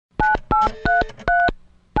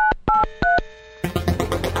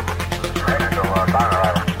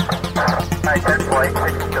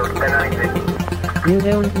You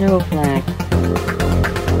don't know flag.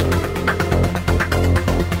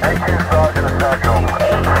 Thank you, Sergeant Essential.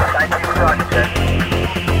 Thank you, Sergeant.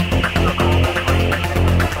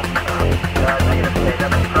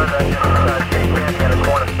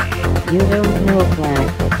 You don't know flag.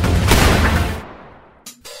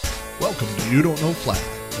 Welcome to You Don't Know Flag,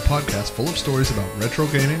 a podcast full of stories about retro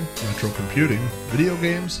gaming, retro computing, video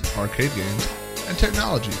games, arcade games, and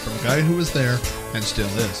technology from a guy who was there and still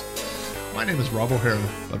is. My name is Rob O'Hara,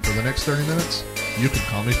 but for the next 30 minutes, you can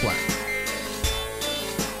call me Flag.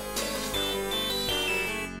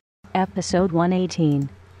 Episode 118,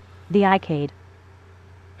 The iCade.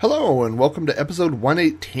 Hello, and welcome to episode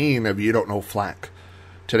 118 of You Don't Know Flag.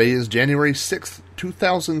 Today is January 6th,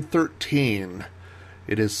 2013.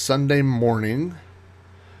 It is Sunday morning.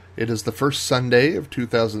 It is the first Sunday of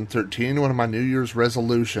 2013. One of my New Year's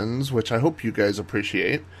resolutions, which I hope you guys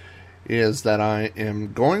appreciate, is that I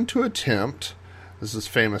am going to attempt, this is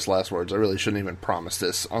famous last words, I really shouldn't even promise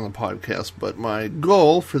this on the podcast, but my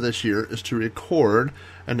goal for this year is to record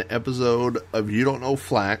an episode of You Don't Know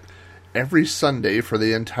Flack every Sunday for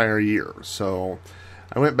the entire year. So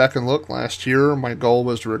I went back and looked last year. My goal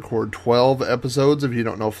was to record 12 episodes of You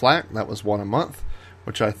Don't Know Flack. That was one a month,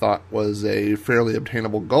 which I thought was a fairly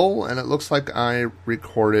obtainable goal, and it looks like I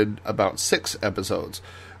recorded about 6 episodes,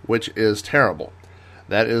 which is terrible.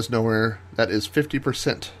 That is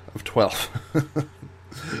 50% of 12.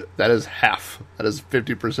 That is half. That is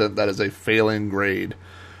 50%. That is a failing grade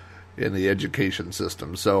in the education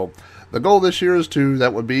system. So the goal this year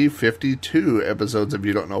that would be 52 episodes of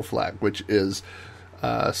You Don't Know Flag, which is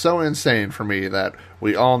so insane for me that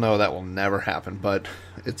we all know that will never happen, but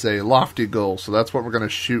it's a lofty goal, so that's what we're going to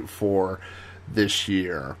shoot for this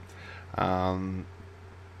year.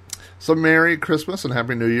 So Merry Christmas and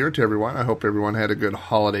Happy New Year to everyone. I hope everyone had a good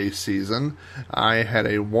holiday season. I had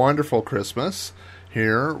a wonderful Christmas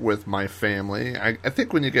here with my family. I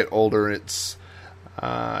think when you get older, it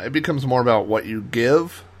becomes more about what you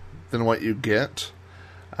give than what you get.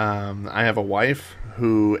 I have a wife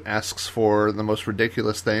who asks for the most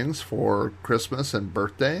ridiculous things for Christmas and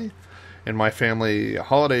birthday. In my family,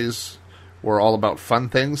 holidays were all about fun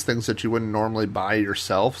things that you wouldn't normally buy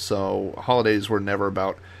yourself. So holidays were never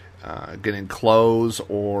about getting clothes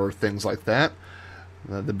or things like that.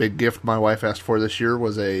 The big gift my wife asked for this year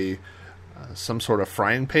was some sort of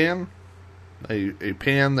frying pan. A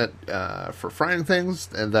pan that for frying things,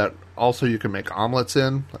 and that also you can make omelets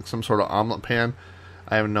in, like some sort of omelet pan.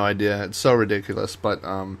 I have no idea. It's so ridiculous, but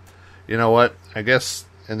you know what? I guess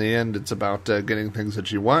in the end, it's about getting things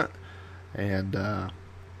that you want. And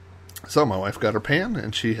so my wife got her pan,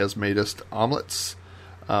 and she has made us omelets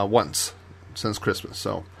once since Christmas.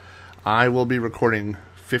 So I will be recording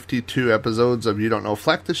 52 episodes of You Don't Know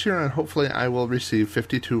Flack this year, and hopefully I will receive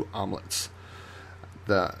 52 omelets.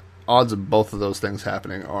 The odds of both of those things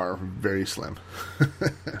happening are very slim.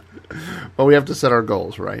 But we have to set our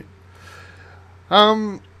goals, right?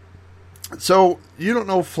 So, You Don't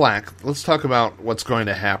Know Flack. Let's talk about what's going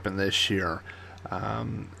to happen this year.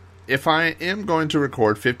 If I am going to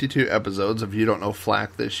record 52 episodes of You Don't Know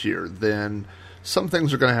Flack this year, then some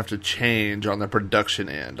things are going to have to change on the production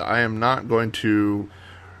end. I am not going to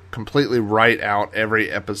completely write out every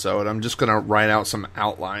episode. I'm just going to write out some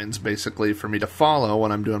outlines, basically, for me to follow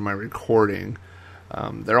when I'm doing my recording.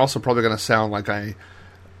 They're also probably going to sound like I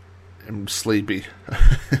am sleepy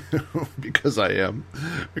because I'm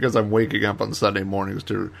waking up on Sunday mornings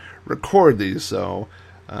to record these. So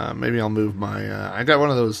maybe I'll move my I got one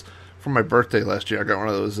of those for my birthday last year. I got one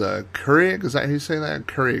of those Keurig, is that how you say that?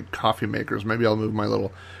 Keurig coffee makers. Maybe I'll move my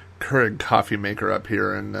little Keurig coffee maker up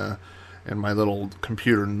here and my little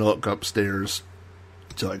computer nook upstairs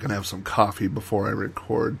so I can have some coffee before I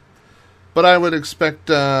record. But I would expect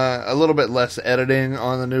a little bit less editing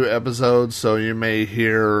on the new episodes, so you may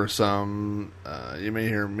hear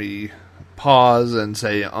me pause and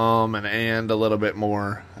say and a little bit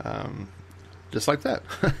more, just like that.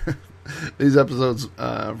 These episodes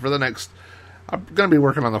for the next, I'm going to be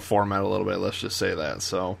working on the format a little bit. Let's just say that.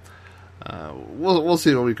 So we'll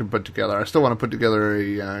see what we can put together. I still want to put together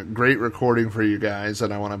a great recording for you guys,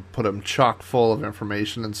 and I want to put them chock full of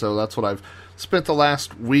information. And so that's what I've spent the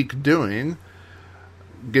last week doing,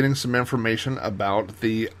 getting some information about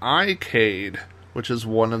the iCade, which is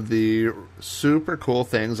one of the super cool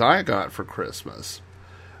things I got for Christmas.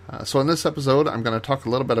 So in this episode, I'm going to talk a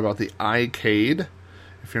little bit about the iCade,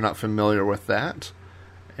 if you're not familiar with that.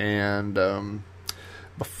 And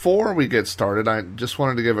before we get started, I just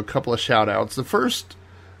wanted to give a couple of shout-outs. The first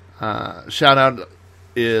shout-out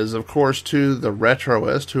is, of course, to the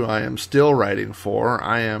Retroist, who I am still writing for.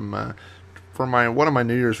 I am for one of my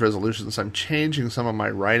New Year's resolutions, I'm changing some of my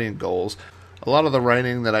writing goals. A lot of the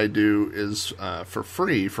writing that I do is for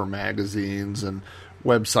free for magazines and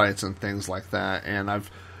websites and things like that, and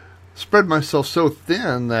I've spread myself so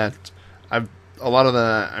thin that I'm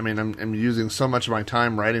using so much of my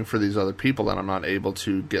time writing for these other people that I'm not able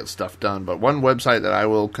to get stuff done. But one website that I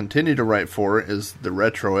will continue to write for is The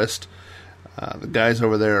Retroist. The guys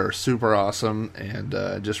over there are super awesome,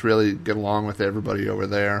 and just really get along with everybody over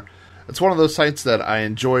there. It's one of those sites that I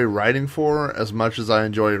enjoy writing for as much as I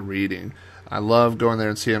enjoy reading. I love going there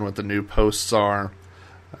and seeing what the new posts are,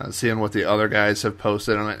 seeing what the other guys have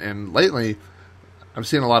posted on it. And lately, I've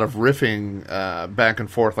seen a lot of riffing back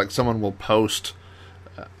and forth. Like someone will post,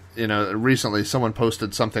 recently someone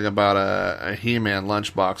posted something about a He-Man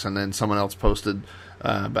lunchbox, and then someone else posted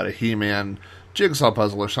about a He-Man jigsaw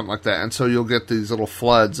puzzle or something like that. And so you'll get these little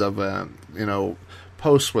floods of,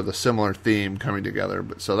 posts with a similar theme coming together.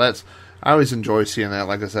 But so I always enjoy seeing that.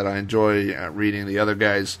 Like I said, I enjoy reading the other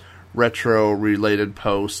guys' retro-related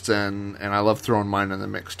posts, and I love throwing mine in the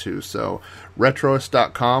mix too. So,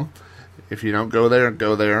 retroist.com. If you don't go there,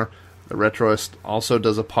 go there. The Retroist also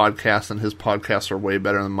does a podcast, and his podcasts are way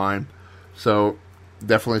better than mine. So,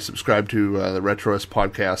 definitely subscribe to the Retroist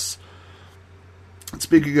podcasts.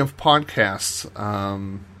 Speaking of podcasts,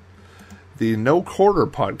 the No Quarter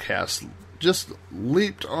podcast just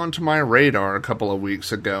leaped onto my radar a couple of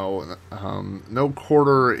weeks ago. No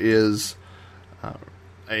Quarter is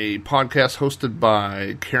a podcast hosted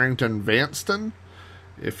by Carrington Vanston.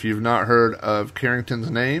 If you've not heard of Carrington's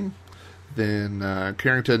name, then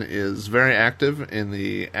Carrington is very active in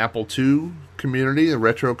the Apple II community, the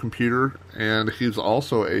retro computer, and he's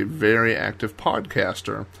also a very active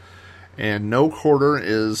podcaster. And No Quarter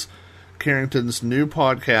is Carrington's new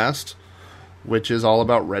podcast, which is all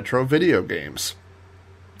about retro video games.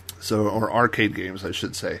 Or arcade games, I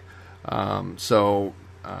should say.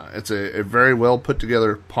 It's a very well put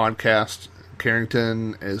together podcast.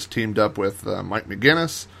 Carrington is teamed up with Mike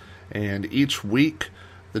McGinnis, and each week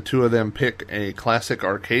the two of them pick a classic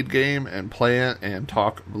arcade game and play it and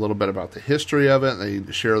talk a little bit about the history of it. They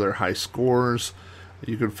share their high scores.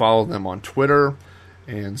 You can follow them on Twitter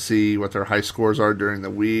and see what their high scores are during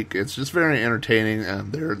the week. It's just very entertaining,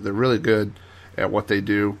 and they're really good at what they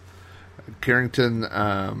do. Carrington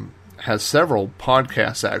has several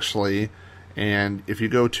podcasts, actually, and if you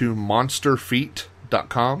go to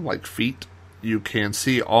monsterfeet.com, like feet, you can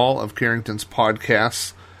see all of Carrington's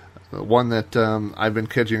podcasts. The one that I've been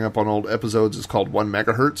catching up on old episodes is called 1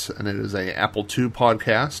 Megahertz, and it is a Apple II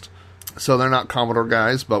podcast. So they're not Commodore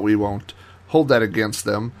guys, but we won't hold that against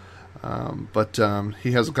them. But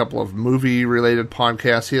he has a couple of movie-related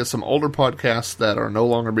podcasts. He has some older podcasts that are no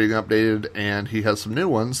longer being updated, and he has some new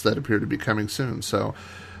ones that appear to be coming soon. So,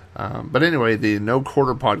 but anyway, the No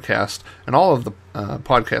Quarter podcast and all of the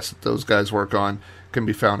podcasts that those guys work on can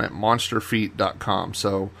be found at monsterfeet.com.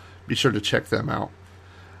 So be sure to check them out.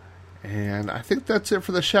 And I think that's it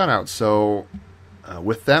for the shout-out. So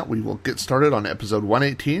with that, we will get started on episode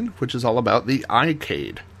 118, which is all about the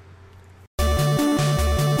iCade.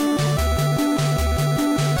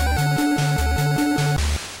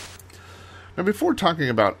 Now, before talking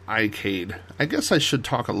about iCade, I guess I should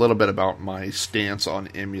talk a little bit about my stance on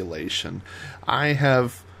emulation. I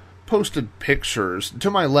have posted pictures. To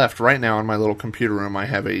my left, right now in my little computer room, I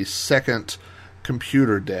have a second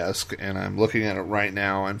computer desk, and I'm looking at it right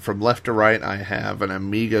now. And from left to right, I have an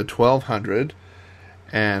Amiga 1200,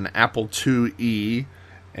 an Apple IIe,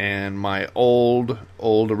 and my old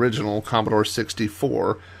original Commodore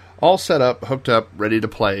 64, all set up, hooked up, ready to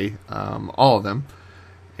play, all of them.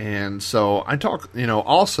 And so I talk,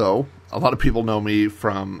 also, a lot of people know me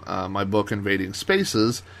from my book Invading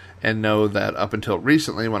Spaces, and know that up until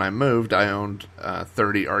recently when I moved, I owned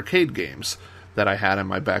 30 arcade games that I had in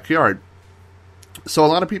my backyard. So a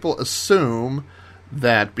lot of people assume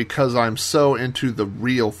that because I'm so into the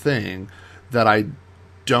real thing, that I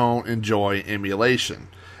don't enjoy emulation.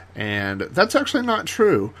 And that's actually not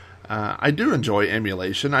true. I do enjoy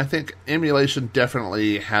emulation. I think emulation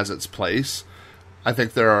definitely has its place. I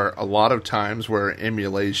think there are a lot of times where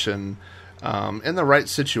emulation, in the right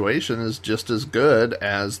situation, is just as good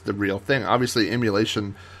as the real thing. Obviously,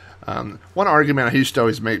 emulation, one argument I used to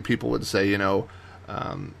always make, people would say,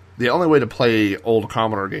 the only way to play old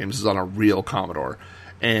Commodore games is on a real Commodore.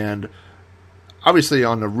 And obviously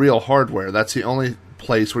on the real hardware, that's the only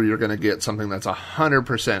place where you're going to get something that's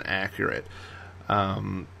 100% accurate.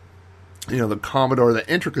 The Commodore, the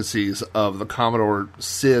intricacies of the Commodore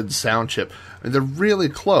SID sound chip, they're really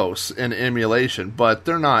close in emulation, but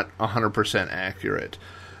they're not 100% accurate.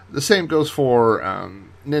 The same goes for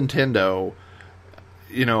Nintendo,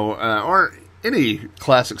 or any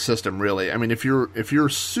classic system, really. I mean, if you're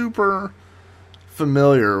super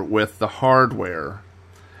familiar with the hardware,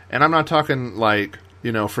 and I'm not talking like,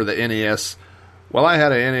 for the NES. Well, I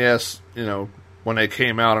had an NES, when they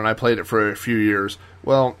came out, and I played it for a few years.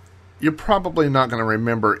 Well, you're probably not going to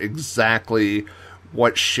remember exactly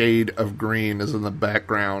what shade of green is in the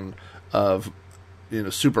background of,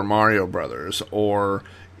 Super Mario Brothers, or,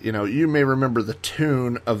 you may remember the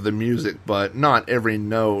tune of the music, but not every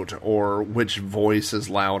note, or which voice is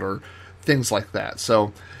louder, things like that.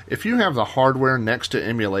 So, if you have the hardware next to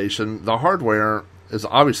emulation, the hardware is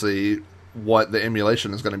obviously what the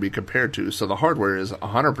emulation is going to be compared to. So the hardware is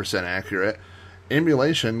 100% accurate.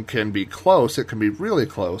 Emulation can be close, it can be really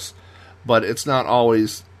close, but it's not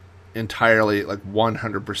always entirely like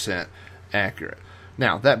 100% accurate.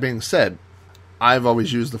 Now, that being said, I've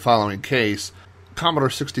always used the following case. Commodore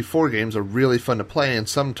 64 games are really fun to play, and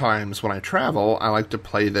sometimes when I travel, I like to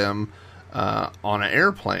play them on an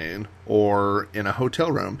airplane or in a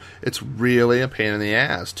hotel room. It's really a pain in the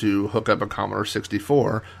ass to hook up a Commodore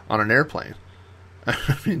 64 on an airplane.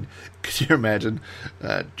 I mean, could you imagine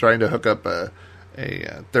trying to hook up a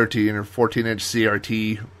 13 or 14-inch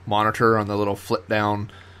CRT monitor on the little flip-down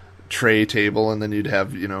tray table, and then you'd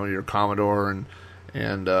have, your Commodore,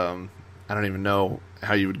 and I don't even know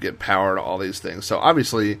how you would get power to all these things. So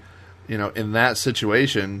obviously, in that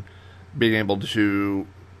situation, being able to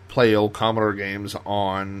play old Commodore games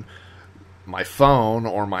on my phone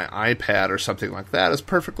or my iPad or something like that is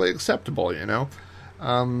perfectly acceptable,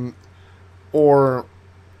 or,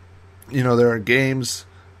 there are games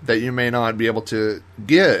that you may not be able to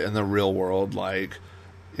get in the real world, like,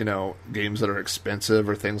 games that are expensive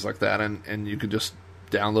or things like that, and you could just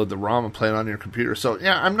download the ROM and play it on your computer. So,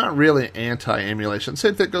 yeah, I'm not really anti-emulation.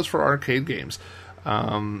 Same thing goes for arcade games.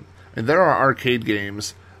 And there are arcade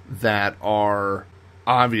games that are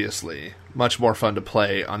obviously much more fun to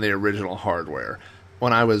play on the original hardware.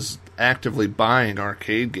 When I was actively buying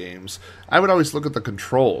arcade games, I would always look at the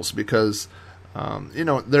controls because,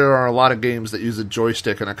 there are a lot of games that use a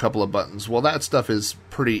joystick and a couple of buttons. Well, that stuff is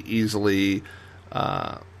pretty easily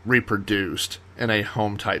reproduced in a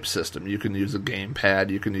home-type system. You can use a gamepad,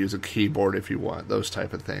 you can use a keyboard if you want, those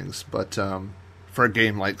type of things. But for a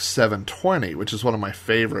game like 720, which is one of my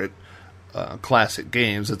favorite classic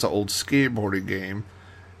games, it's an old skateboarding game,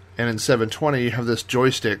 and in 720 you have this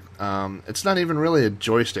joystick. It's not even really a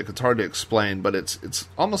joystick, it's hard to explain, but it's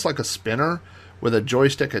almost like a spinner with a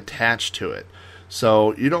joystick attached to it.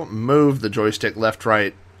 So you don't move the joystick left,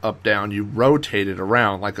 right, up, down, you rotate it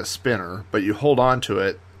around like a spinner, but you hold on to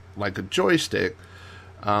it like a joystick.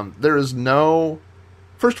 First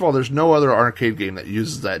of all, there's no other arcade game that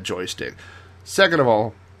uses that joystick. Second of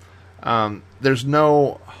all, there's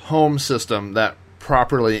no home system that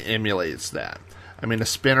properly emulates that. I mean, a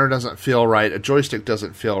spinner doesn't feel right, a joystick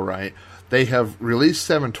doesn't feel right. They have released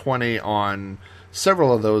 720 on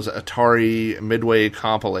several of those Atari Midway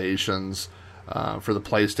compilations for the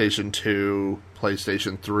PlayStation 2,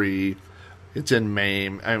 PlayStation 3. It's in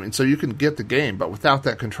MAME. I mean, so you can get the game, but without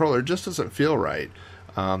that controller, it just doesn't feel right.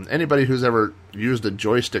 Anybody who's ever used a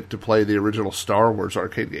joystick to play the original Star Wars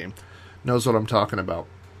arcade game knows what I'm talking about.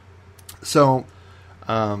 So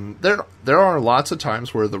there are lots of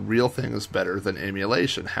times where the real thing is better than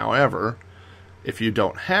emulation. However, if you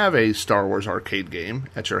don't have a Star Wars arcade game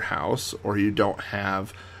at your house, or you don't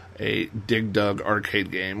have a Dig Dug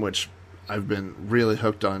arcade game, which I've been really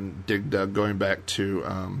hooked on Dig Dug going back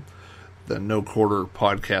to the No Quarter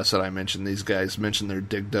podcast that I mentioned. These guys mentioned their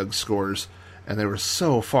Dig Dug scores, and they were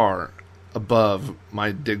so far above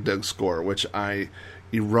my Dig Dug score, which I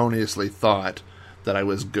erroneously thought that I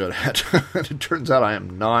was good at. It turns out I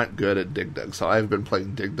am not good at Dig Dug, so I've been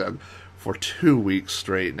playing Dig Dug for 2 weeks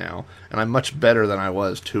straight now, and I'm much better than I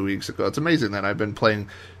was 2 weeks ago. It's amazing that I've been playing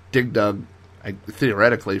Dig Dug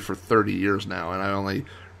theoretically for 30 years now, and I only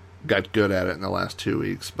got good at it in the last 2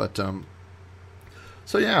 weeks. But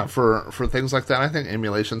so yeah, for things like that, I think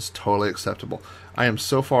emulation's totally acceptable. I am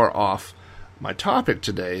so far off my topic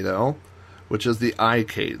today, though, which is the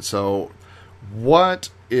iCade. So what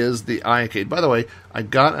is the iCade? By the way, I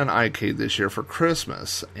got an iCade this year for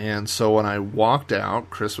Christmas, and so when I walked out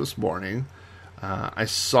Christmas morning, I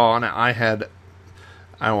saw, and I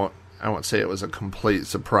won't say it was a complete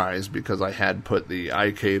surprise because I had put the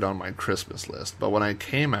iCade on my Christmas list, but when I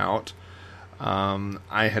came out,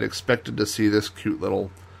 I had expected to see this cute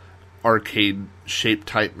little arcade shape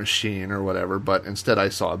type machine or whatever, but instead I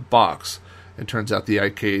saw a box. It turns out the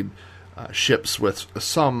iCade ships with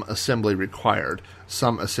some assembly required.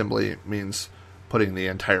 Some assembly means putting the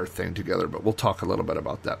entire thing together, but we'll talk a little bit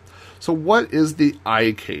about that. So what is the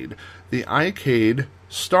iCade? The iCade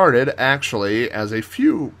started actually, as a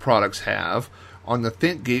few products have, on the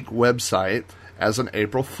ThinkGeek website as an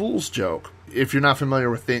April Fool's joke. If you're not familiar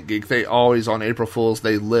with ThinkGeek, they always, on April Fool's,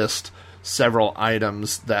 they list several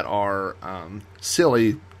items that are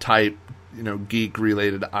silly type,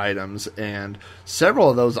 geek-related items, and several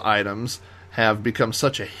of those items have become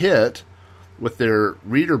such a hit with their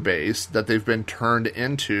reader base that they've been turned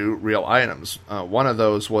into real items. One of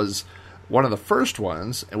those was one of the first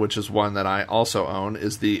ones, which is one that I also own,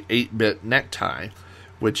 is the 8-bit necktie,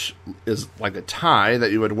 which is like a tie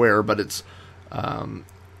that you would wear, but it's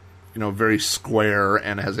very square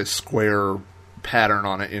and has a square pattern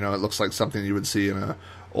on it. It looks like something you would see in an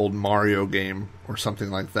old Mario game or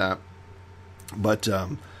something like that. But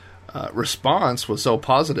response was so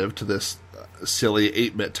positive to this silly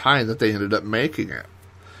 8-bit tie that they ended up making it.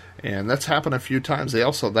 And that's happened a few times.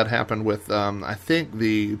 That happened with, I think,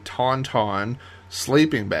 the Tauntaun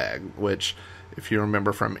sleeping bag, which, if you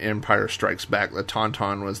remember from Empire Strikes Back, the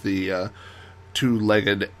Tauntaun was the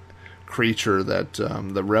two-legged creature that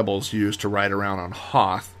the rebels used to ride around on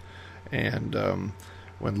Hoth. And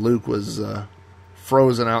when Luke was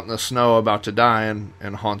frozen out in the snow about to die,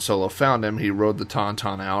 and Han Solo found him, he rode the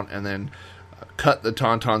Tauntaun out and then cut the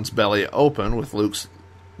Tauntaun's belly open with Luke's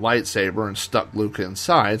lightsaber and stuck Luke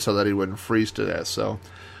inside so that he wouldn't freeze to death. So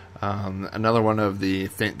another one of the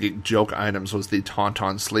ThinkGeek joke items was the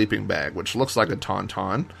Tauntaun sleeping bag, which looks like a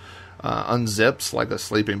Tauntaun, unzips like a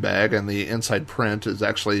sleeping bag, and the inside print is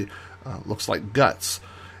actually looks like guts.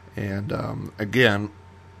 And again,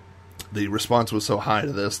 the response was so high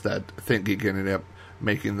to this that ThinkGeek ended up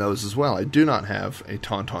making those as well. I do not have a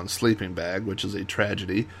Tauntaun sleeping bag, which is a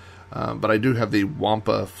tragedy, but I do have the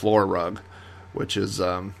Wampa floor rug, which is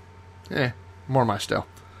more my style.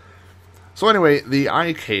 So anyway, the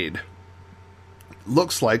iCade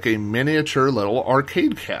looks like a miniature little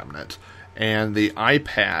arcade cabinet, and the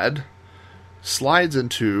iPad slides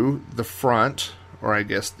into the front, or I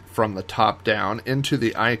guess from the top down, into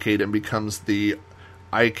the iCade and becomes the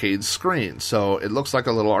iCade screen. So it looks like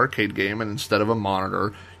a little arcade game, and instead of a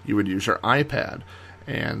monitor, you would use your iPad.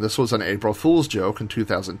 And this was an April Fool's joke in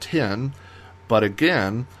 2010, but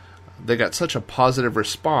again, they got such a positive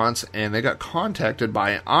response, and they got contacted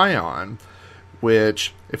by Ion,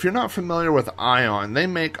 which, if you're not familiar with Ion, they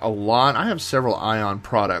make a lot. I have several Ion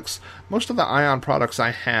products. Most of the Ion products I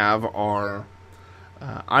have are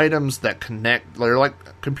items that connect. They're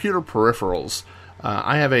like computer peripherals.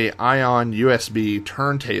 I have a Ion USB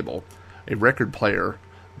turntable, a record player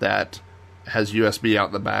that has USB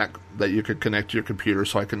out the back that you could connect to your computer,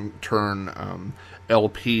 so I can turn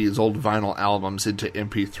LPs, old vinyl albums, into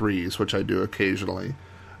MP3s, which I do occasionally.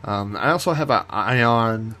 I also have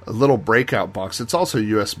a little breakout box. It's also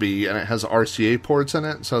USB, and it has RCA ports in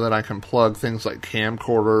it, so that I can plug things like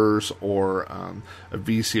camcorders or a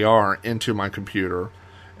VCR into my computer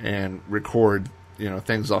and record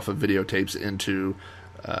things off of videotapes into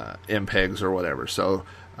MPEGs or whatever. So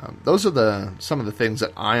those are some of the things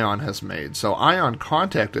that Ion has made. So Ion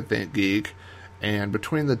contacted ThinkGeek, and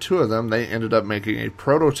between the two of them, they ended up making a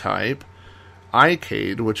prototype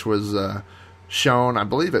iCade, which was shown, I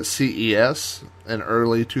believe, at CES in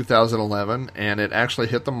early 2011, and it actually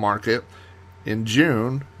hit the market in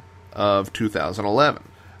June of 2011.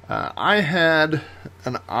 I had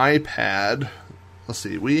an iPad. Let's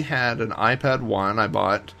see, we had an iPad 1 I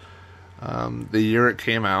bought the year it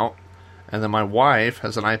came out, and then my wife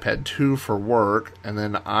has an iPad 2 for work, and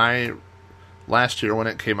then I, last year when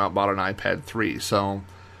it came out, bought an iPad 3. So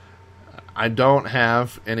I don't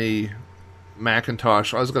have any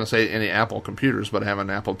Macintosh, I was going to say any Apple computers, but I have an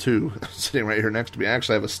Apple II sitting right here next to me. I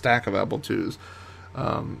actually have a stack of Apple IIs,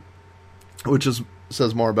 which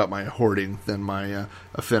says more about my hoarding than my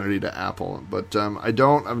affinity to Apple. But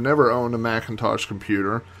I've never owned a Macintosh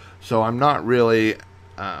computer, so I'm not really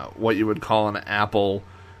what you would call an Apple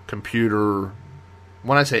computer.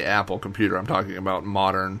 When I say Apple computer, I'm talking about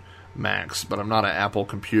modern Macs, but I'm not an Apple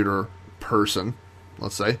computer person,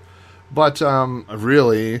 let's say. But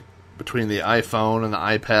really, between the iPhone and the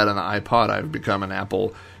iPad and the iPod, I've become an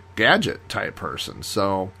Apple gadget type person.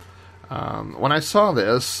 So when I saw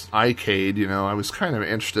this iCade, I was kind of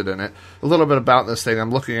interested in it. A little bit about this thing,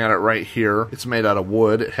 I'm looking at it right here. It's made out of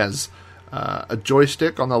wood. It has a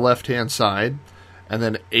joystick on the left-hand side, and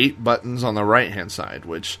then 8 buttons on the right-hand side,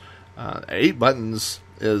 which 8 buttons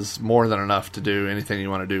is more than enough to do anything you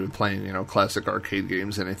want to do with playing, classic arcade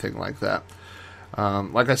games, anything like that.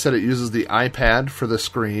 Like I said, it uses the iPad for the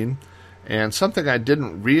screen, and something I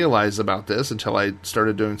didn't realize about this until I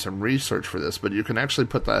started doing some research for this, but you can actually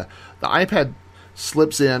put the iPad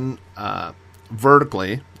slips in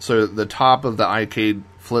vertically, so the top of the iCade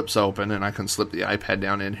flips open, and I can slip the iPad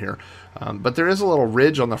down in here. But there is a little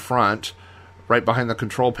ridge on the front, right behind the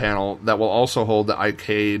control panel, that will also hold the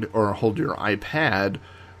iCade or hold your iPad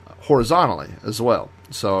horizontally as well.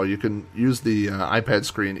 So you can use the iPad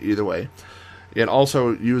screen either way. It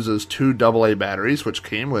also uses 2 AA batteries, which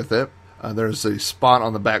came with it. There's a spot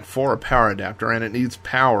on the back for a power adapter, and it needs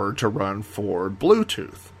power to run for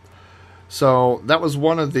Bluetooth. So that was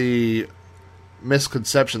one of the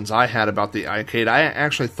misconceptions I had about the iCade. I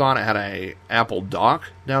actually thought it had a Apple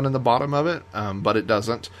dock down in the bottom of it, but it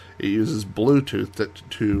doesn't. It uses Bluetooth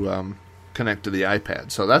to connect to the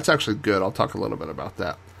iPad. So that's actually good. I'll talk a little bit about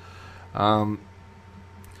that.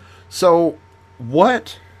 So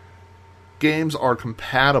what games are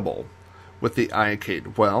compatible with the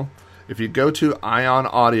iCade? Well, if you go to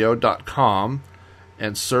ionaudio.com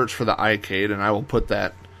and search for the iCade, and I will put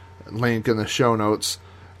that link in the show notes,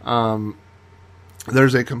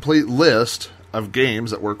 there's a complete list of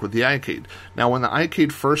games that work with the iCade. Now, when the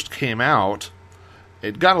iCade first came out,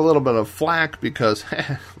 it got a little bit of flack because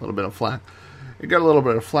It got a little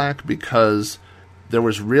bit of flack because there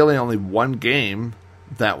was really only one game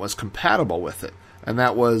that was compatible with it, and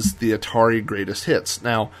that was the Atari Greatest Hits.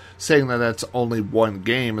 Now, saying that that's only one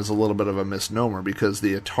game is a little bit of a misnomer, because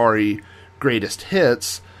the Atari Greatest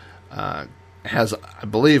Hits has, I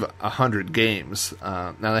believe, 100 games.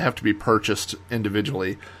 Now, they have to be purchased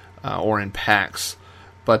individually or in packs,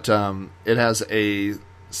 but it has a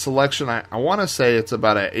selection. I want to say it's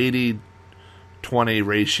about an 80-20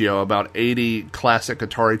 ratio, about 80 classic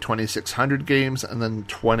Atari 2600 games and then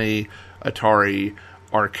 20 Atari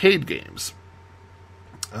arcade games.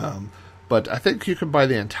 But I think you can buy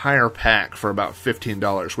the entire pack for about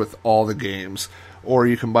 $15 with all the games, or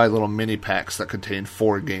you can buy little mini packs that contain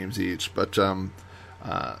 4 games each. But you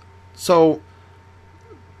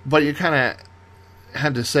kind of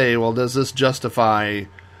had to say, well, does this justify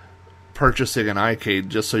purchasing an iCade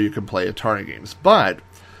just so you can play Atari games? But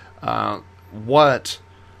what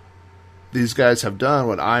these guys have done,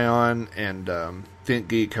 what Ion and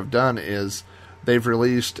ThinkGeek have done, is they've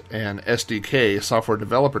released an SDK, software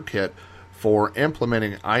developer kit, for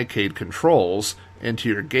implementing iCade controls into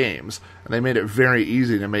your games. And they made it very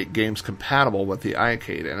easy to make games compatible with the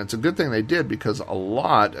iCade. And it's a good thing they did, because a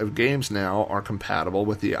lot of games now are compatible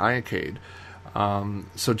with the iCade.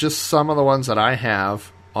 So just some of the ones that I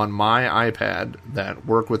have on my iPad that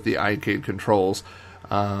work with the iCade controls.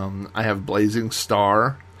 I have Blazing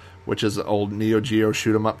Star, which is an old Neo Geo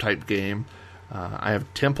shoot-'em-up type game. I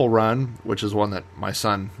have Temple Run, which is one that my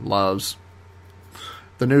son loves.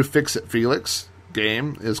 The new Fix-It Felix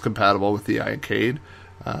game is compatible with the iCade.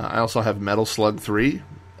 I also have Metal Slug 3,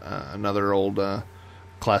 another old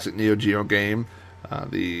classic Neo Geo game.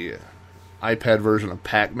 The iPad version of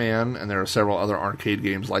Pac-Man, and there are several other arcade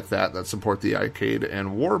games like that support the iCade. And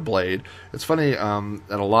Warblade. It's funny that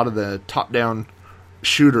a lot of the top-down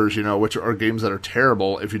shooters, which are games that are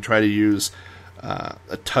terrible if you try to use a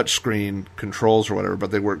touchscreen controls or whatever,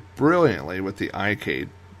 but they work brilliantly with the iCade.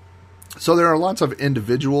 So there are lots of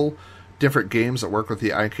individual different games that work with the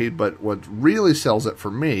iCade, but what really sells it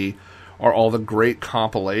for me are all the great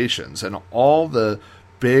compilations, and all the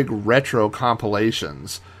big retro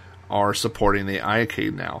compilations are supporting the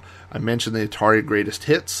iCade now. I mentioned the Atari Greatest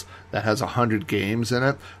Hits, that has 100 games in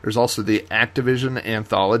it. There's also the Activision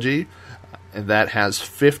Anthology, and that has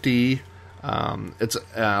 50. It's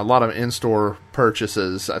a lot of in-store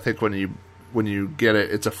purchases. I think when you get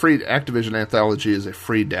it, it's a free. Activision Anthology is a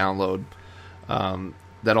free download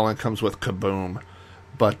that only comes with Kaboom,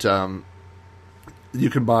 but you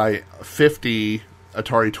can buy 50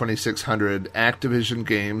 Atari 2600 Activision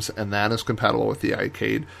games, and that is compatible with the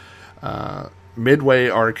iCade. Midway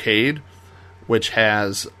Arcade, which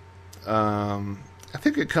has, I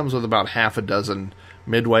think it comes with about half a dozen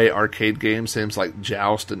Midway arcade games, things like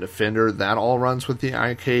Joust and Defender. That all runs with the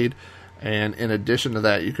iCade. And in addition to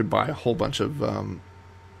that, you could buy a whole bunch of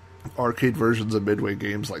arcade versions of Midway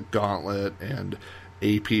games like Gauntlet and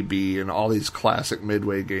APB and all these classic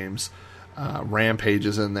Midway games. Rampage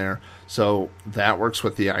is in there. So that works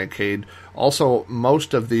with the iCade. Also,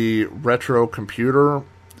 most of the retro computer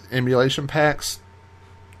emulation packs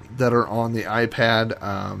that are on the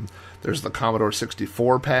iPad, there's the Commodore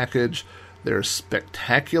 64 package. There's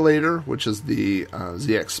Spectaculator, which is the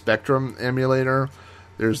ZX Spectrum emulator.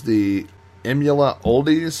 There's the Emula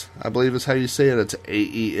Oldies, I believe is how you say it. It's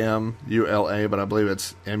AEMULA, but I believe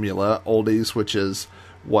it's Emula Oldies, which is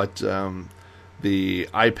what the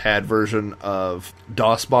iPad version of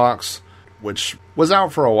DOSBox, which was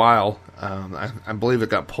out for a while. I believe it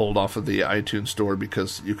got pulled off of the iTunes store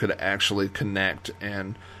because you could actually connect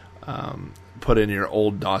and put in your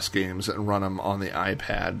old DOS games and run them on the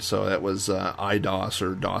iPad. So that was iDOS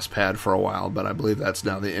or DOSPad for a while, but I believe that's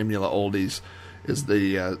now the Emula Oldies is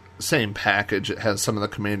the same package. It has some of the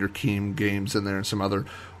Commander Keen games in there and some other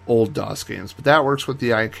old DOS games. But that works with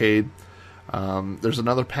the iCade. There's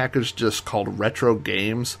another package just called Retro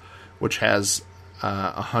Games, which has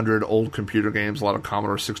 100 old computer games, a lot of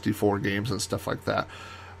Commodore 64 games and stuff like that.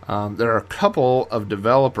 There are a couple of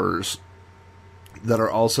developers that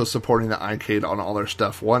are also supporting the iCade on all their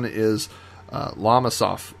stuff. One is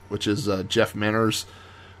Lamasoft, which is Jeff Minter's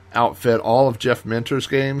outfit. All of Jeff Minter's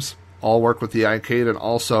games all work with the iCade, and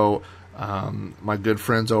also my good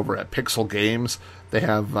friends over at Pixel Games. They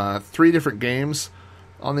have 3 different games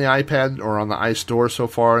on the iPad or on the iStore so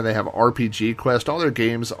far. They have RPG Quest. All their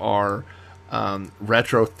games are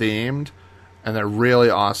retro themed, and they're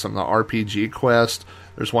really awesome. The RPG Quest,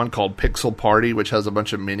 there's one called Pixel Party, which has a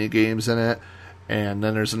bunch of mini games in it. And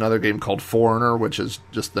then there's another game called Foreigner, which is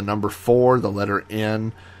just the number 4, the letter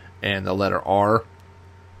N, and the letter R.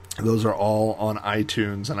 Those are all on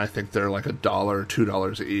iTunes, and I think they're like $1 or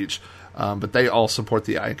 $2 each. But they all support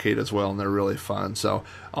the iCade as well, and they're really fun. So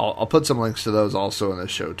I'll put some links to those also in the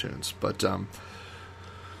show tunes. But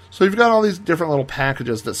so you've got all these different little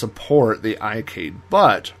packages that support the iCade.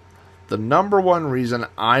 But the number one reason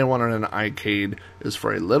I wanted an iCade is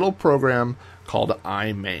for a little program called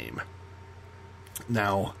iMame.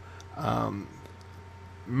 Now,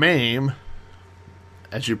 MAME,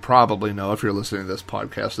 as you probably know if you're listening to this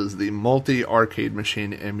podcast, is the multi-arcade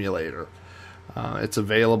machine emulator. It's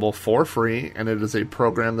available for free, and it is a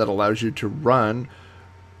program that allows you to run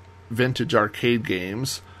vintage arcade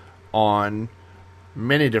games on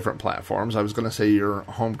many different platforms. I was going to say your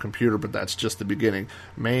home computer, but that's just the beginning.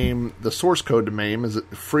 MAME, the source code to MAME is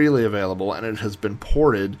freely available, and it has been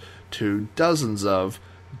ported to dozens of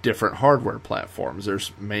different hardware platforms.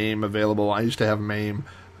 There's MAME available. I used to have MAME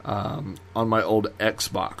on my old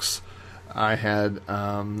Xbox. I had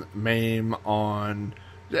MAME on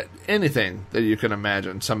anything that you can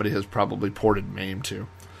imagine. Somebody has probably ported MAME to.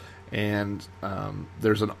 And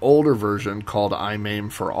there's an older version called iMame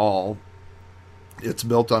for All. It's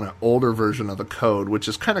built on an older version of the code, which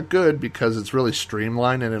is kind of good because it's really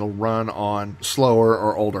streamlined and it'll run on slower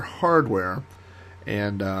or older hardware.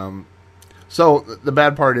 And so the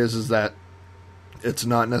bad part is that it's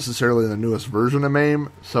not necessarily the newest version of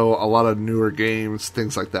MAME, so a lot of newer games,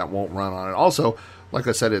 things like that, won't run on it. Also, like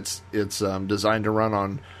I said, it's designed to run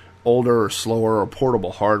on older or slower or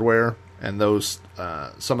portable hardware, and those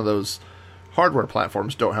some of those hardware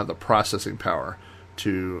platforms don't have the processing power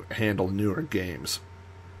to handle newer games.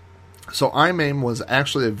 So iMame was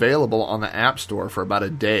actually available on the App Store for about a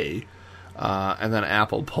day, and then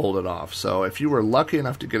Apple pulled it off. So if you were lucky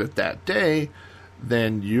enough to get it that day,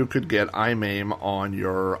 then you could get iMame on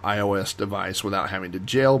your iOS device without having to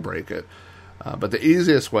jailbreak it. But the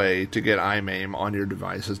easiest way to get iMame on your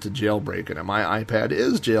device is to jailbreak it, and my iPad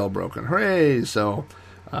is jailbroken. Hooray! So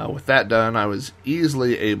with that done, I was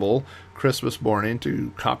easily able, Christmas morning,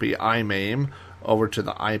 to copy iMame over to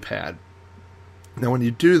the iPad. Now when you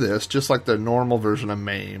do this, just like the normal version of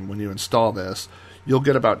MAME, when you install this, you'll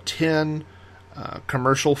get about 10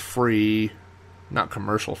 commercial-free, not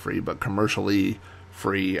commercial-free, but commercially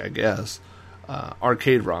free, I guess,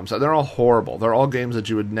 arcade ROMs. They're all horrible. They're all games that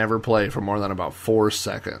you would never play for more than about 4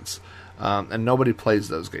 seconds. And nobody plays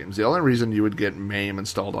those games. The only reason you would get MAME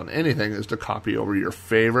installed on anything is to copy over your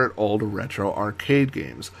favorite old retro arcade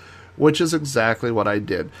games, which is exactly what I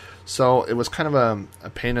did. So it was kind of a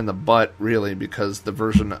pain in the butt, really, because the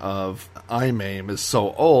version of iMame is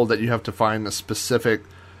so old that you have to find a specific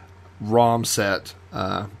ROM set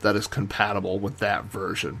that is compatible with that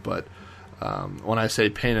version. But when I say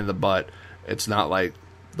pain in the butt, it's not like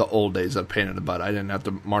the old days of pain in the butt. I didn't have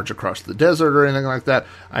to march across the desert or anything like that.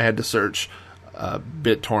 I had to search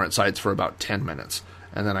BitTorrent sites for about 10 minutes,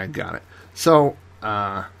 and then I got it. So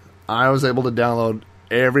I was able to download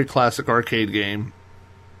every classic arcade game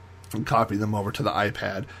and copy them over to the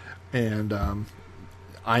iPad. And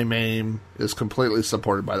iMame is completely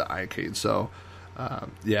supported by the iCade. So,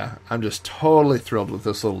 yeah, I'm just totally thrilled with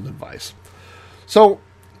this little device. So,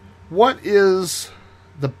 what is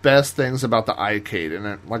the best things about the iCade?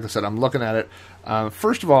 And like I said, I'm looking at it.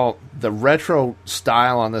 First of all, the retro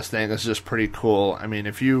style on this thing is just pretty cool. I mean,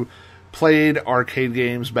 if you played arcade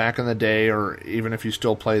games back in the day, or even if you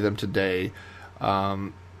still play them today,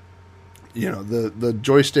 you know, the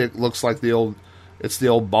joystick looks like the old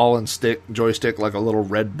ball and stick joystick, like a little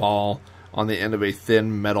red ball on the end of a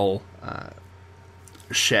thin metal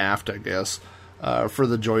shaft, I guess. for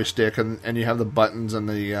the joystick, and you have the buttons, and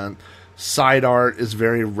the side art is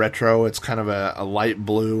very retro. It's kind of a light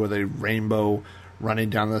blue with a rainbow running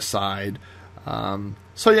down the side.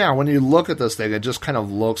 So yeah, when you look at this thing, it just kind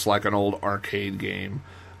of looks like an old arcade game,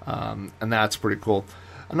 and that's pretty cool.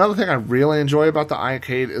 Another thing I really enjoy about the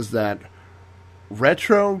iCade is that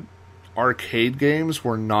retro arcade games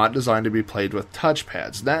were not designed to be played with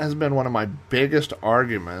touchpads. That has been one of my biggest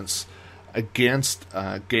arguments against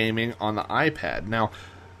gaming on the iPad. Now,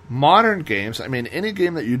 modern games, I mean, any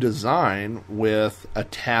game that you design with a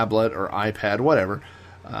tablet or iPad, whatever,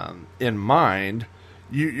 in mind,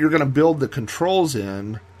 you're going to build the controls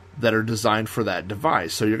in that are designed for that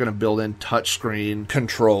device. So you're going to build in touchscreen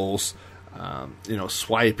controls,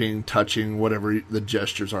 swiping, touching, whatever the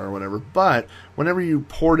gestures are or whatever. But whenever you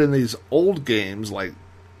port in these old games like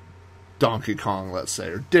Donkey Kong, let's say,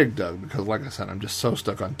 or Dig Dug, because like I said, I'm just so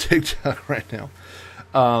stuck on Dig Dug right now.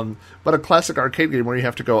 But a classic arcade game where you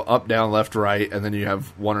have to go up, down, left, right, and then you have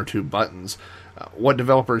one or two buttons. What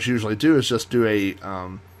developers usually do is just do a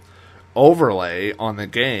overlay on the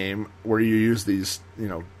game where you use these,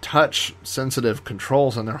 touch sensitive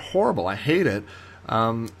controls, and they're horrible. I hate it.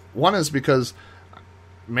 One is because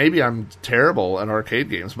maybe I'm terrible at arcade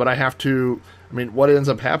games, but what ends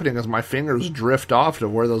up happening is my fingers drift off to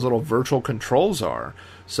where those little virtual controls are.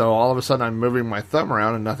 So all of a sudden I'm moving my thumb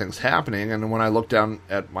around and nothing's happening. And when I look down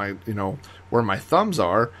at my, where my thumbs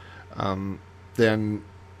are, then,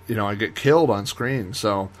 I get killed on screen.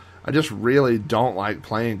 So I just really don't like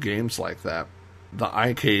playing games like that. The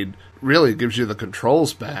iCade really gives you the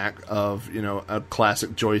controls back of, a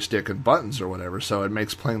classic joystick and buttons or whatever. So it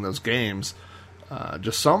makes playing those games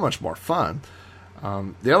just so much more fun.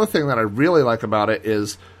 The other thing that I really like about it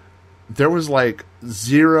is there was like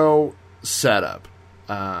zero setup.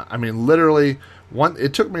 Literally,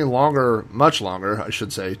 it took me much longer, I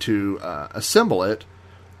should say, to assemble it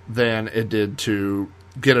than it did to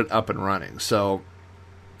get it up and running. So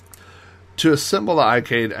to assemble the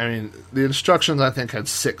iCade, the instructions I think had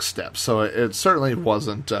 6 steps, so it certainly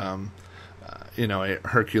wasn't, a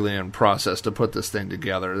Herculean process to put this thing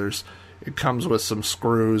together. It comes with some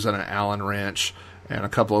screws and an Allen wrench and a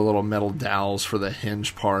couple of little metal dowels for the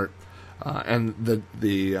hinge part, and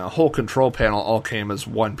the whole control panel all came as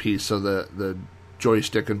one piece. So the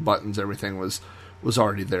joystick and buttons, everything was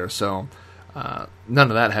already there. So none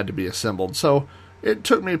of that had to be assembled. So it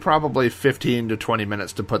took me probably 15 to 20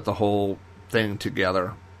 minutes to put the whole thing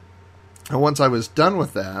together. And once I was done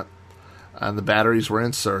with that, and the batteries were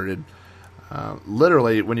inserted,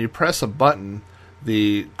 literally when you press a button,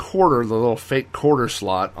 the little fake quarter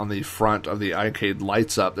slot on the front of the iCade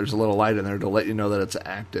lights up. There's a little light in there to let you know that it's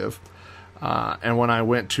active. And when I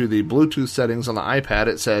went to the Bluetooth settings on the iPad,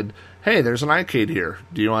 it said, hey, there's an iCade here.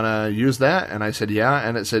 Do you want to use that? And I said, yeah.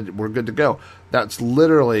 And it said, we're good to go. That's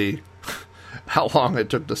literally how long it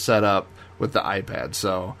took to set up with the iPad.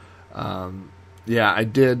 So, I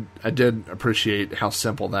did appreciate how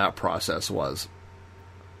simple that process was.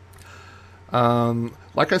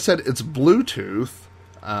 Like I said, it's Bluetooth.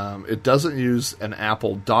 It doesn't use an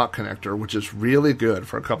Apple dock connector, which is really good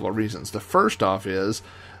for a couple of reasons. The first off is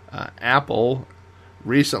Apple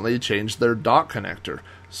recently changed their dock connector.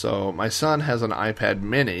 So my son has an iPad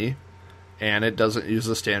mini, and it doesn't use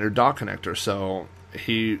the standard dock connector. So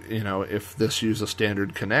he, if this used a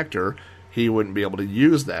standard connector, he wouldn't be able to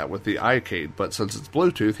use that with the iCade. But since it's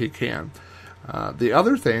Bluetooth, he can. The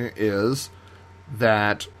other thing is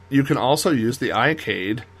that you can also use the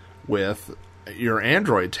iCade with your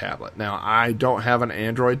Android tablet. Now, I don't have an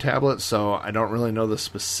Android tablet, so I don't really know the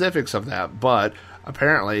specifics of that, but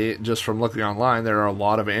apparently, just from looking online, there are a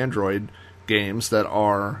lot of Android games that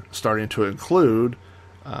are starting to include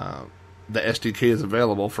the SDK is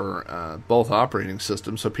available for both operating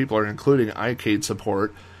systems, so people are including iCade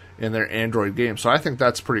support in their Android games. So I think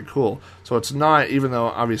that's pretty cool. So it's not, even though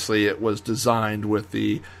obviously it was designed with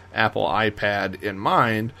the Apple iPad in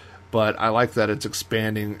mind, but I like that it's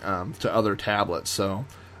expanding to other tablets. So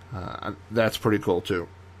that's pretty cool too.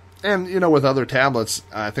 And, with other tablets,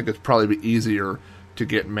 I think it'd probably be easier to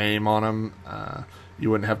get MAME on them.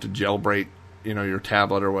 You wouldn't have to jailbreak, your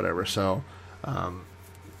tablet or whatever. So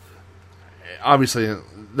obviously,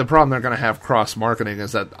 the problem they're going to have cross-marketing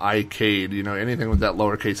is that iCade, anything with that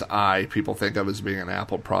lowercase I, people think of as being an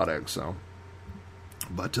Apple product. So,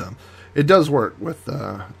 but it does work with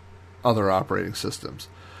other operating systems.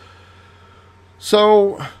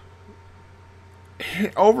 So,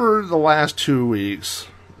 over the last 2 weeks,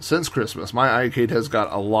 since Christmas, my iCade has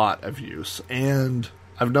got a lot of use, and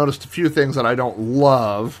I've noticed a few things that I don't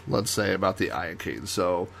love, let's say, about the iCade.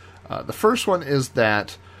 So, the first one is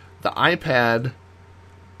that the iPad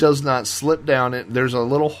does not slip down. There's a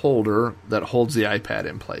little holder that holds the iPad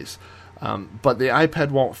in place. But the iPad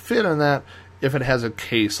won't fit in that if it has a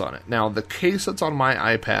case on it. Now, the case that's on my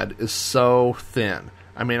iPad is so thin.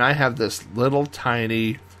 I mean, I have this little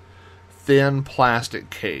tiny, thin plastic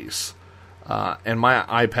case, and my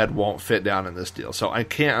iPad won't fit down in this deal. So I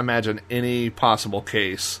can't imagine any possible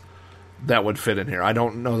case that would fit in here. I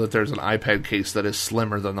don't know that there's an iPad case that is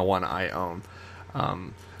slimmer than the one I own.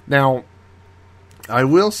 Now, I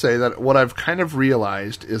will say that what I've kind of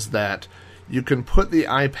realized is that you can put the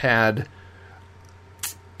iPad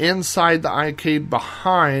inside the iCade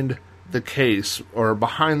behind the case, or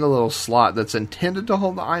behind the little slot that's intended to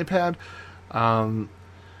hold the iPad. I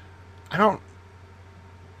don't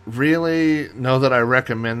really know that I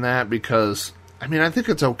recommend that, because I mean, I think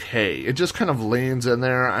it's okay. It just kind of leans in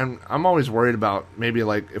there. I'm always worried about maybe,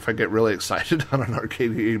 like, if I get really excited on an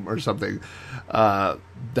arcade game or something, that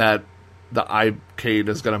the iCade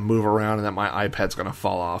is going to move around and that my iPad's going to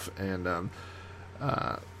fall off. And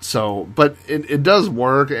but it does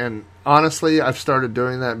work. And honestly, I've started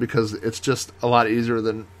doing that because it's just a lot easier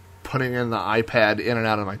than putting in the iPad in and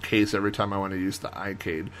out of my case every time I want to use the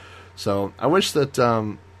iCade. So I wish that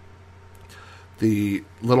the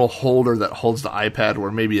little holder that holds the iPad were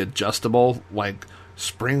maybe adjustable, like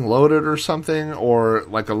spring-loaded or something, or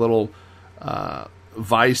like a little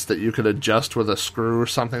vise that you could adjust with a screw or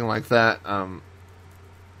something like that.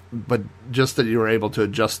 But just that you were able to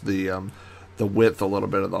adjust the width a little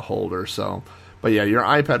bit of the holder. So, but yeah, your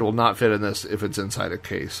iPad will not fit in this if it's inside a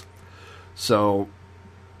case. So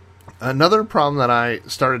another problem that I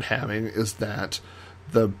started having is that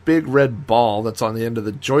the big red ball that's on the end of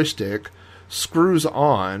the joystick screws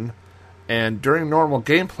on, and during normal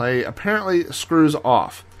gameplay, apparently screws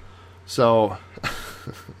off. So,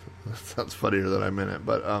 that sounds funnier than I meant it,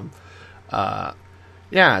 but,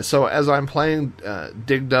 yeah, so as I'm playing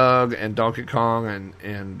Dig Dug and Donkey Kong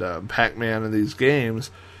and Pac-Man and these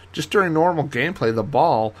games, just during normal gameplay, the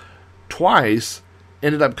ball twice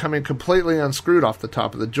ended up coming completely unscrewed off the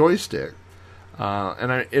top of the joystick.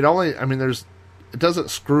 It doesn't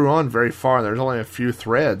screw on very far. There's only a few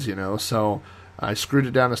threads, so I screwed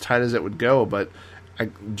it down as tight as it would go, but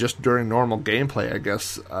just during normal gameplay, I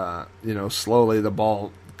guess, slowly the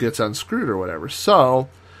ball gets unscrewed or whatever. So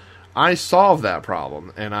I solved that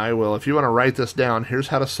problem, and I will, if you want to write this down, here's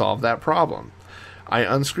how to solve that problem. I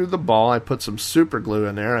unscrewed the ball, I put some super glue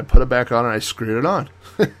in there, I put it back on, and I screwed it on.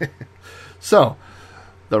 So,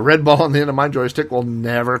 the red ball on the end of my joystick will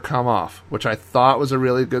never come off, which I thought was a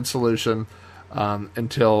really good solution.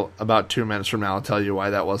 Until about 2 minutes from now, I'll tell you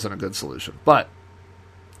why that wasn't a good solution. But,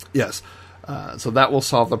 yes, so that will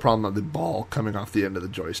solve the problem of the ball coming off the end of the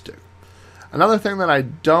joystick. Another thing that I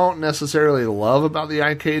don't necessarily love about the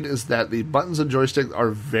iCade is that the buttons and joystick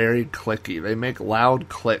are very clicky. They make loud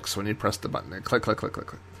clicks when you press the button. They click, click, click, click,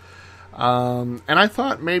 click. And I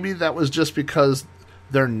thought maybe that was just because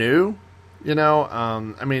they're new. A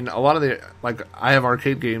lot of I have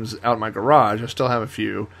arcade games out in my garage. I still have a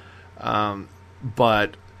few.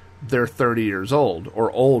 But they're 30 years old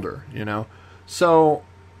or older, So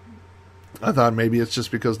I thought maybe it's just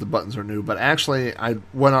because the buttons are new. But actually, I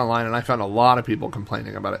went online and I found a lot of people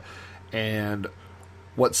complaining about it. And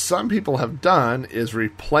what some people have done is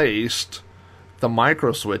replaced the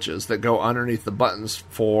micro switches that go underneath the buttons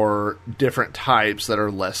for different types that are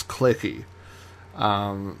less clicky.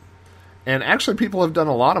 And actually, people have done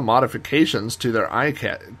a lot of modifications to their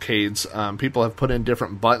iCades. People have put in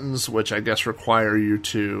different buttons, which I guess require you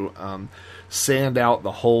to sand out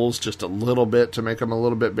the holes just a little bit to make them a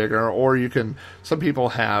little bit bigger. Or some people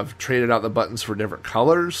have traded out the buttons for different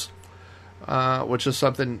colors, which is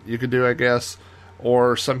something you could do, I guess.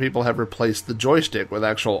 Or some people have replaced the joystick with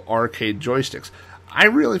actual arcade joysticks. I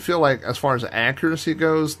really feel like, as far as accuracy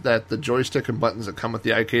goes, that the joystick and buttons that come with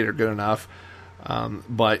the iCade are good enough.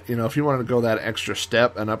 But, if you wanted to go that extra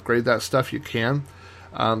step and upgrade that stuff, you can.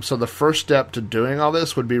 So the first step to doing all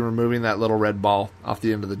this would be removing that little red ball off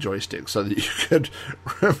the end of the joystick so that you could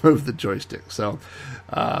remove the joystick. So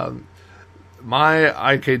my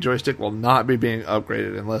iCade joystick will not be being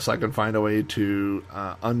upgraded unless I can find a way to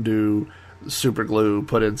undo super glue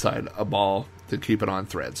put inside a ball to keep it on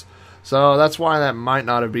threads. So that's why that might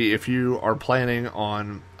not be, if you are planning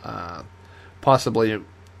on possibly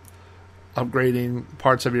upgrading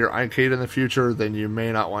parts of your iCade in the future, then you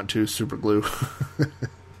may not want to super glue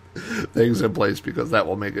things in place, because that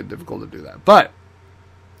will make it difficult to do that. But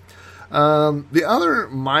the other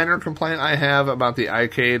minor complaint I have about the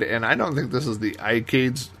iCade, and I don't think this is the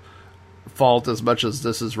iCade's fault as much as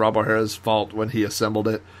this is Rob O'Hara's fault when he assembled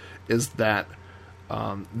it, is that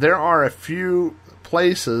There are a few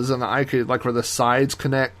places in the iCade, like where the sides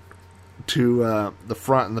connect to the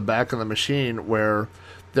front and the back of the machine, where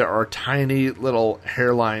there are tiny little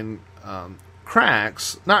hairline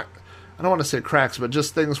cracks. I don't want to say cracks, but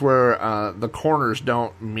just things where the corners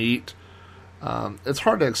don't meet. It's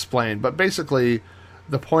hard to explain, but basically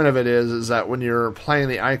the point of it is that when you're playing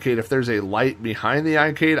the iCade, if there's a light behind the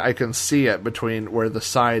iCade, I can see it between where the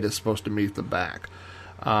side is supposed to meet the back.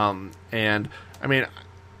 And I mean,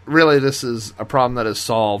 really, this is a problem that is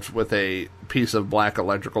solved with a piece of black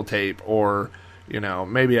electrical tape, or, you know,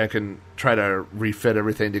 maybe I can try to refit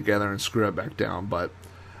everything together and screw it back down, but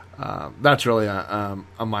that's really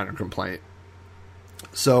a minor complaint.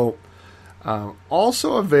 So,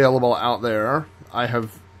 also available out there, I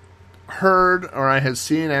have heard, or I had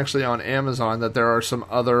seen actually on Amazon, that there are some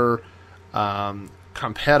other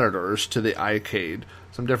competitors to the iCade,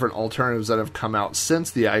 some different alternatives that have come out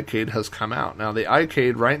since the iCade has come out. Now, the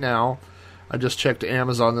iCade right now, I just checked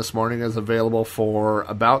Amazon this morning, is available for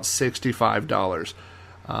about $65.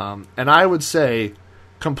 And I would say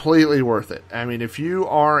completely worth it. I mean, if you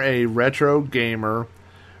are a retro gamer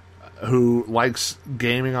who likes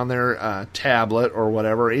gaming on their tablet or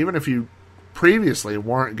whatever, even if you previously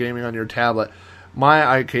weren't gaming on your tablet,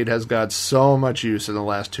 my iCade has got so much use in the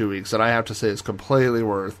last 2 weeks that I have to say it's completely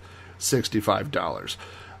worth $65.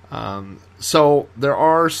 So there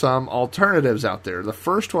are some alternatives out there. The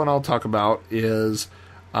first one I'll talk about is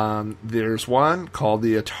there's one called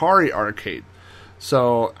the Atari Arcade.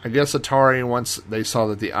 So I guess Atari, once they saw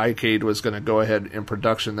that the iCade was going to go ahead in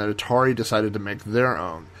production, that Atari decided to make their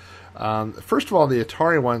own. First of all, the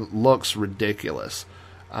Atari one looks ridiculous.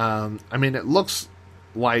 I mean, it looks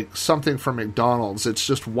like something from McDonald's. It's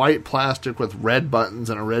just white plastic with red buttons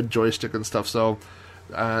and a red joystick and stuff. So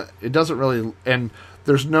it doesn't really, and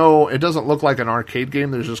it doesn't look like an arcade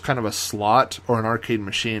game. There's just kind of a slot, or an arcade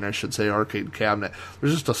machine, I should say, arcade cabinet.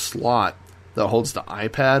 There's just a slot that holds the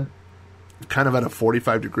iPad, kind of at a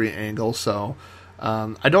 45-degree angle. So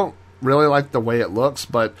I don't really like the way it looks,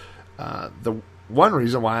 but the one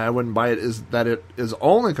reason why I wouldn't buy it is that it is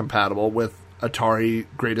only compatible with Atari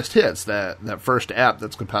Greatest Hits, that first app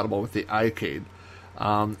that's compatible with the iCade.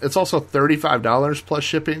 It's also $35 plus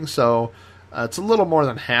shipping, so it's a little more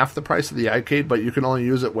than half the price of the iCade, but you can only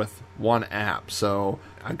use it with one app, so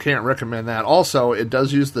I can't recommend that. Also, it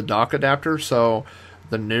does use the dock adapter, so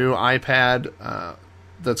the new iPad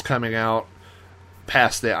that's coming out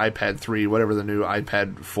past the iPad 3, whatever the new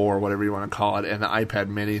iPad 4, whatever you want to call it, and the iPad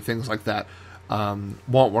mini, things like that,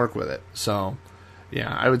 won't work with it. So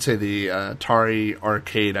yeah, I would say the Atari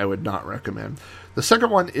Arcade I would not recommend. The second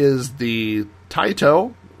one is the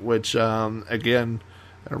Taito, which, again,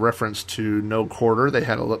 a reference to No Quarter. They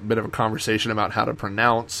had a bit of a conversation about how to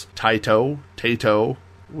pronounce Taito.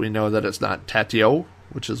 We know that it's not Tatio,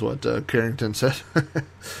 which is what Carrington said.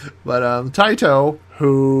 But Taito,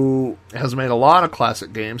 who has made a lot of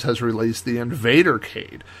classic games, has released the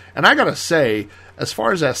Invadercade. And I gotta say, as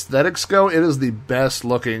far as aesthetics go, it is the best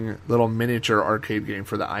looking little miniature arcade game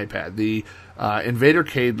for the iPad. The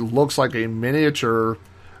Invadercade looks like a miniature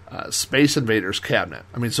Space Invaders cabinet.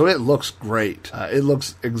 I mean, so it looks great. It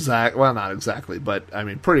looks well, not exactly, but I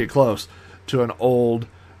mean, pretty close to an old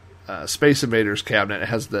Space Invaders cabinet. It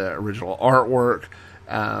has the original artwork.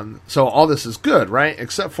 So all this is good, right?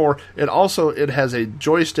 Except for it has a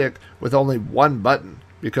joystick with only one button,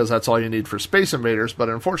 because that's all you need for Space Invaders. But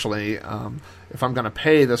unfortunately, if I'm going to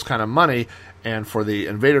pay this kind of money, and for the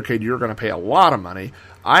Invadercade you're going to pay a lot of money,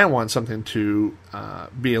 I want something to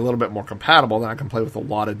be a little bit more compatible, that I can play with a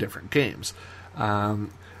lot of different games. The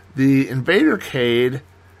Invadercade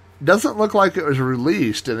doesn't look like it was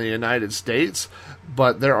released in the United States,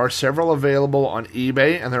 but there are several available on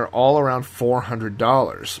eBay, and they're all around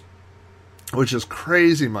 $400, which is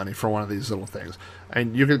crazy money for one of these little things.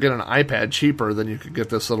 And you could get an iPad cheaper than you could get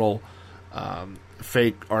this little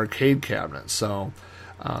fake arcade cabinet. So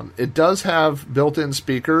it does have built-in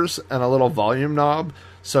speakers and a little volume knob,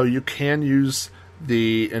 so you can use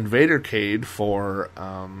the Invadercade for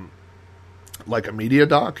like a media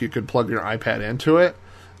dock. You could plug your iPad into it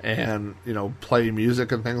and, play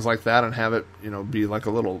music and things like that, and have it, be like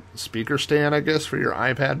a little speaker stand, I guess, for your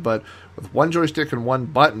iPad. But with one joystick and one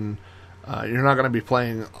button, you're not going to be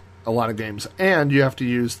playing a lot of games. And you have to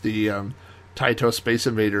use the Taito Space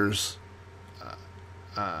Invaders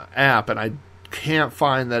app, and I can't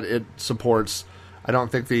find that it supports. I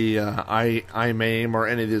don't think the iMaim or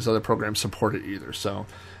any of these other programs support it either. So,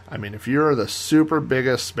 I mean, if you're the super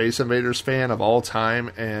biggest Space Invaders fan of all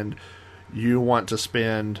time, and you want to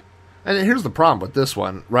spend, and here's the problem with this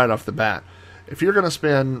one right off the bat. If you're going to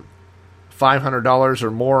spend $500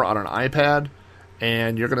 or more on an iPad,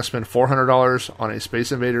 and you're going to spend $400 on a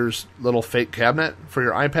Space Invaders little fake cabinet for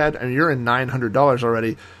your iPad, and you're in $900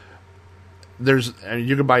 already.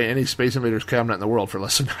 You can buy any Space Invaders cabinet in the world for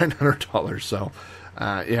less than $900. So,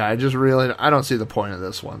 I don't see the point of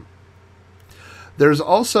this one. There's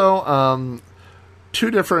also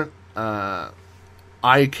two different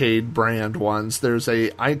iCade brand ones. There's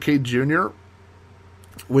a iCade Junior,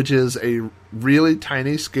 which is a really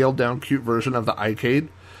tiny, scaled down, cute version of the iCade,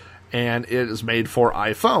 and it is made for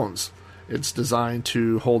iPhones. It's designed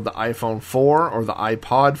to hold the iPhone 4 or the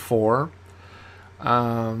iPod 4.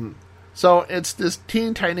 So it's this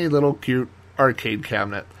teeny tiny little cute arcade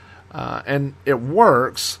cabinet, and it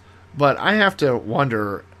works, but I have to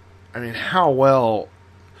wonder, how well.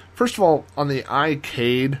 First of all, on the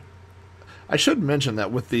iCade, I should mention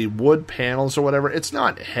that with the wood panels or whatever, it's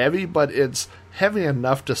not heavy, but it's heavy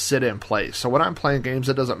enough to sit in place. So when I'm playing games,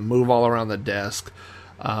 it doesn't move all around the desk.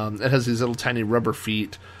 It has these little tiny rubber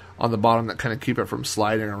feet on the bottom that kind of keep it from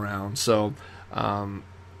sliding around. So,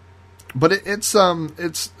 but it's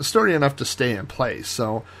sturdy enough to stay in place.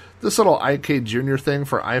 So this little iCade Junior thing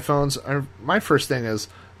for iPhones, my first thing is,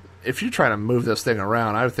 if you try to move this thing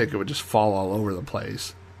around, I would think it would just fall all over the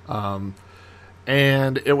place.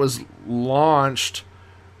 And it was launched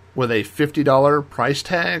with a $50 price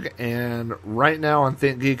tag, and right now on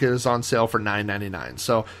ThinkGeek it is on sale for $9.99.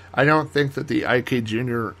 So I don't think that the iCade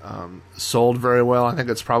Junior sold very well. I think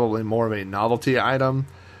it's probably more of a novelty item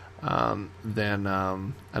than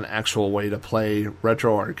an actual way to play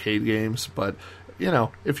retro arcade games. But,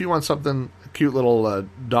 if you want something, a cute little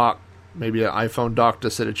dock, maybe an iPhone dock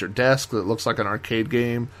to sit at your desk that looks like an arcade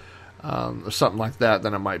game, or something like that,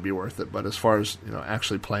 then it might be worth it. But as far as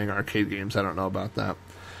actually playing arcade games, I don't know about that.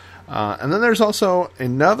 And then there's also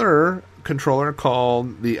another controller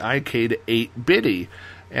called the iCade 8-Bitty,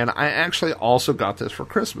 and I actually also got this for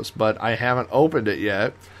Christmas, but I haven't opened it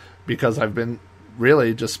yet because I've been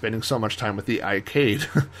really just spending so much time with the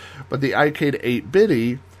iCade. But the iCade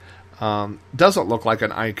 8-Bitty doesn't look like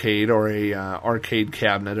an iCade or a arcade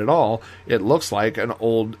cabinet at all. It looks like an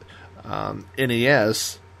old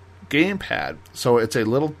NES gamepad. So it's a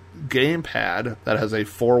little gamepad that has a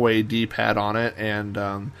 4-way D-pad on it,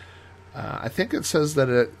 and I think it says that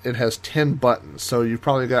it has 10 buttons. So you've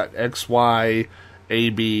probably got X, Y, A,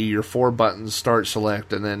 B, your 4 buttons, start,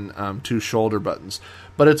 select, and then 2 shoulder buttons.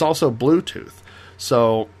 But it's also Bluetooth.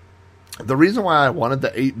 So the reason why I wanted the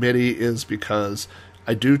 8-Bitty is because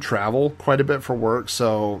I do travel quite a bit for work.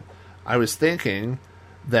 So I was thinking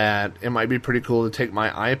that it might be pretty cool to take my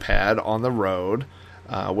iPad on the road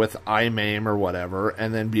with iMaim or whatever,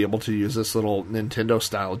 and then be able to use this little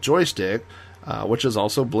Nintendo-style joystick, which is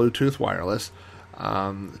also Bluetooth wireless,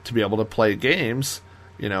 to be able to play games,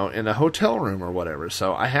 in a hotel room or whatever.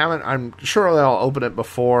 So I'm sure that I'll open it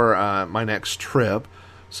before my next trip,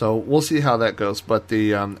 so we'll see how that goes. But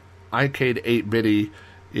the iCade 8-Bitty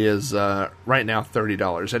is right now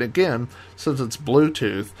 $30. And again, since it's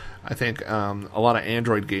Bluetooth, I think a lot of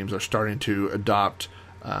Android games are starting to adopt,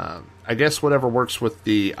 I guess whatever works with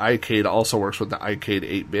the iCade also works with the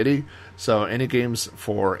iCade 8-Bitty. So any games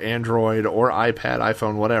for Android or iPad,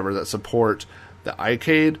 iPhone, whatever, that support the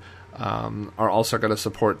iCade are also going to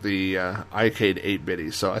support the iCade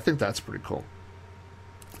 8-Bitty. So I think that's pretty cool.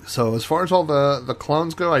 So as far as all the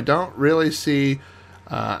clones go, I don't really see,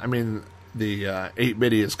 the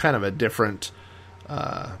 8-Bitty is kind of a different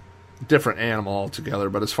animal altogether.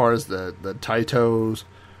 But as far as the Taito's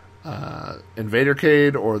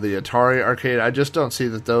Invadercade or the Atari Arcade, I just don't see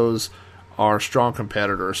that those are strong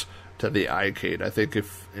competitors to the iCade. I think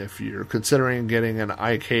if you're considering getting an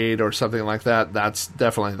iCade or something like that, that's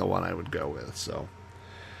definitely the one I would go with. So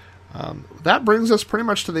that brings us pretty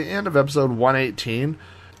much to the end of episode 118.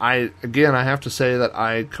 I have to say that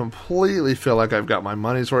I completely feel like I've got my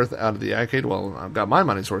money's worth out of the iCade. Well, I've got my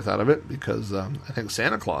money's worth out of it because I think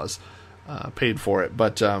Santa Claus paid for it.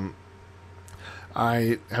 But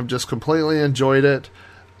I have just completely enjoyed it.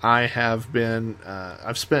 I have been,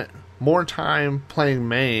 I've spent more time playing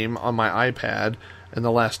MAME on my iPad in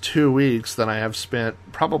the last 2 weeks than I have spent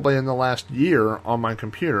probably in the last year on my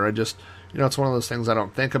computer. I just, it's one of those things I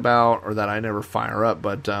don't think about or that I never fire up.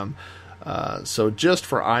 But so just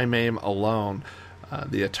for iMAME alone,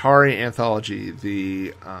 the Atari Anthology,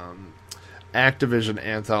 the Activision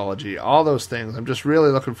Anthology, all those things, I'm just really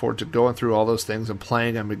looking forward to going through all those things and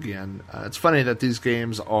playing them again. It's funny that these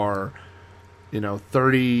games are,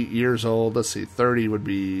 30 years old. Let's see, 30 would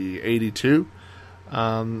be 82.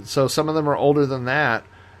 So some of them are older than that,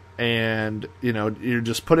 and, you're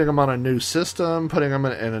just putting them on a new system, putting them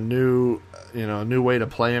in a new way to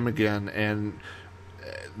play them again, and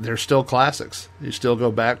they're still classics. You still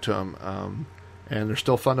go back to them. and they're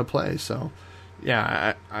still fun to play. So,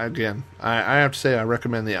 yeah, I have to say I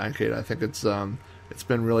recommend the iCade. I think it's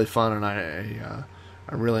been really fun, and I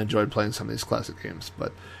really enjoyed playing some of these classic games.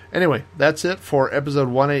 But anyway, that's it for episode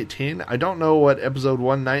 118. I don't know what episode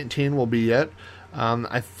 119 will be yet.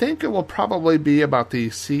 I think it will probably be about the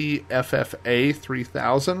CFFA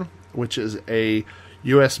 3000, which is a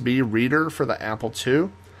USB reader for the Apple II.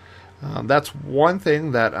 That's one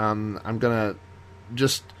thing that I'm going to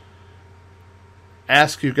just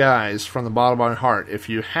ask you guys from the bottom of my heart. If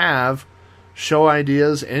you have show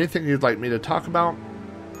ideas, anything you'd like me to talk about,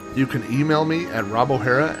 you can email me at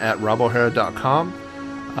robohara@robohara.com.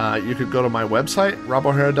 You could go to my website,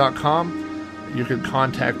 robohara.com. You could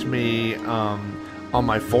contact me on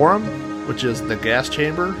my forum, which is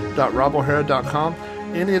thegaschamber.robohara.com.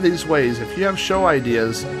 Any of these ways, if you have show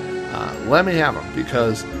ideas, let me have them,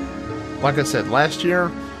 because, like I said, last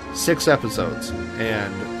year, 6 episodes,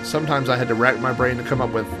 and sometimes I had to rack my brain to come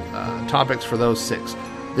up with topics for those 6.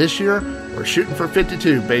 This year, we're shooting for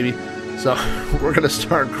 52, baby. So we're going to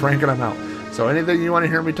start cranking them out. So anything you want to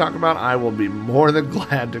hear me talk about, I will be more than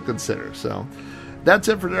glad to consider. So that's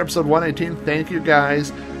it for episode 118. Thank you,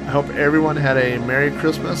 guys. I hope everyone had a Merry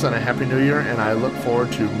Christmas and a Happy New Year, and I look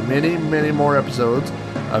forward to many, many more episodes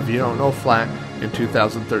of You Don't Know Flack in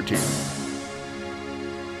 2013.